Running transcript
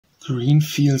Green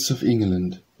fields of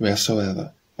England,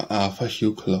 wheresoever, by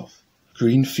Hugh Clough.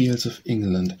 Green fields of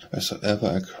England, wheresoever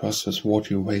across those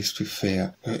watery ways we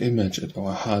fare, her image at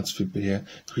our hearts we bear,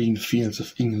 green fields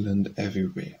of England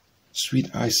everywhere.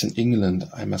 Sweet eyes in England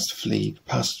I must flee,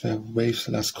 past where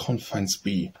waveless confines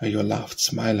be, where your loved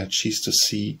smile I choose to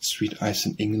see, sweet eyes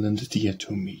in England dear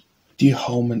to me. Dear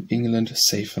home in England,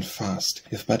 safe and fast,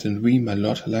 if but in we my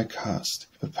lot like cast,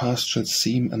 the past shall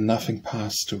seem and nothing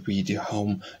past to be, dear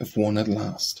home, if won at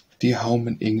last. Dear home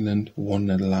in England,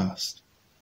 won at last.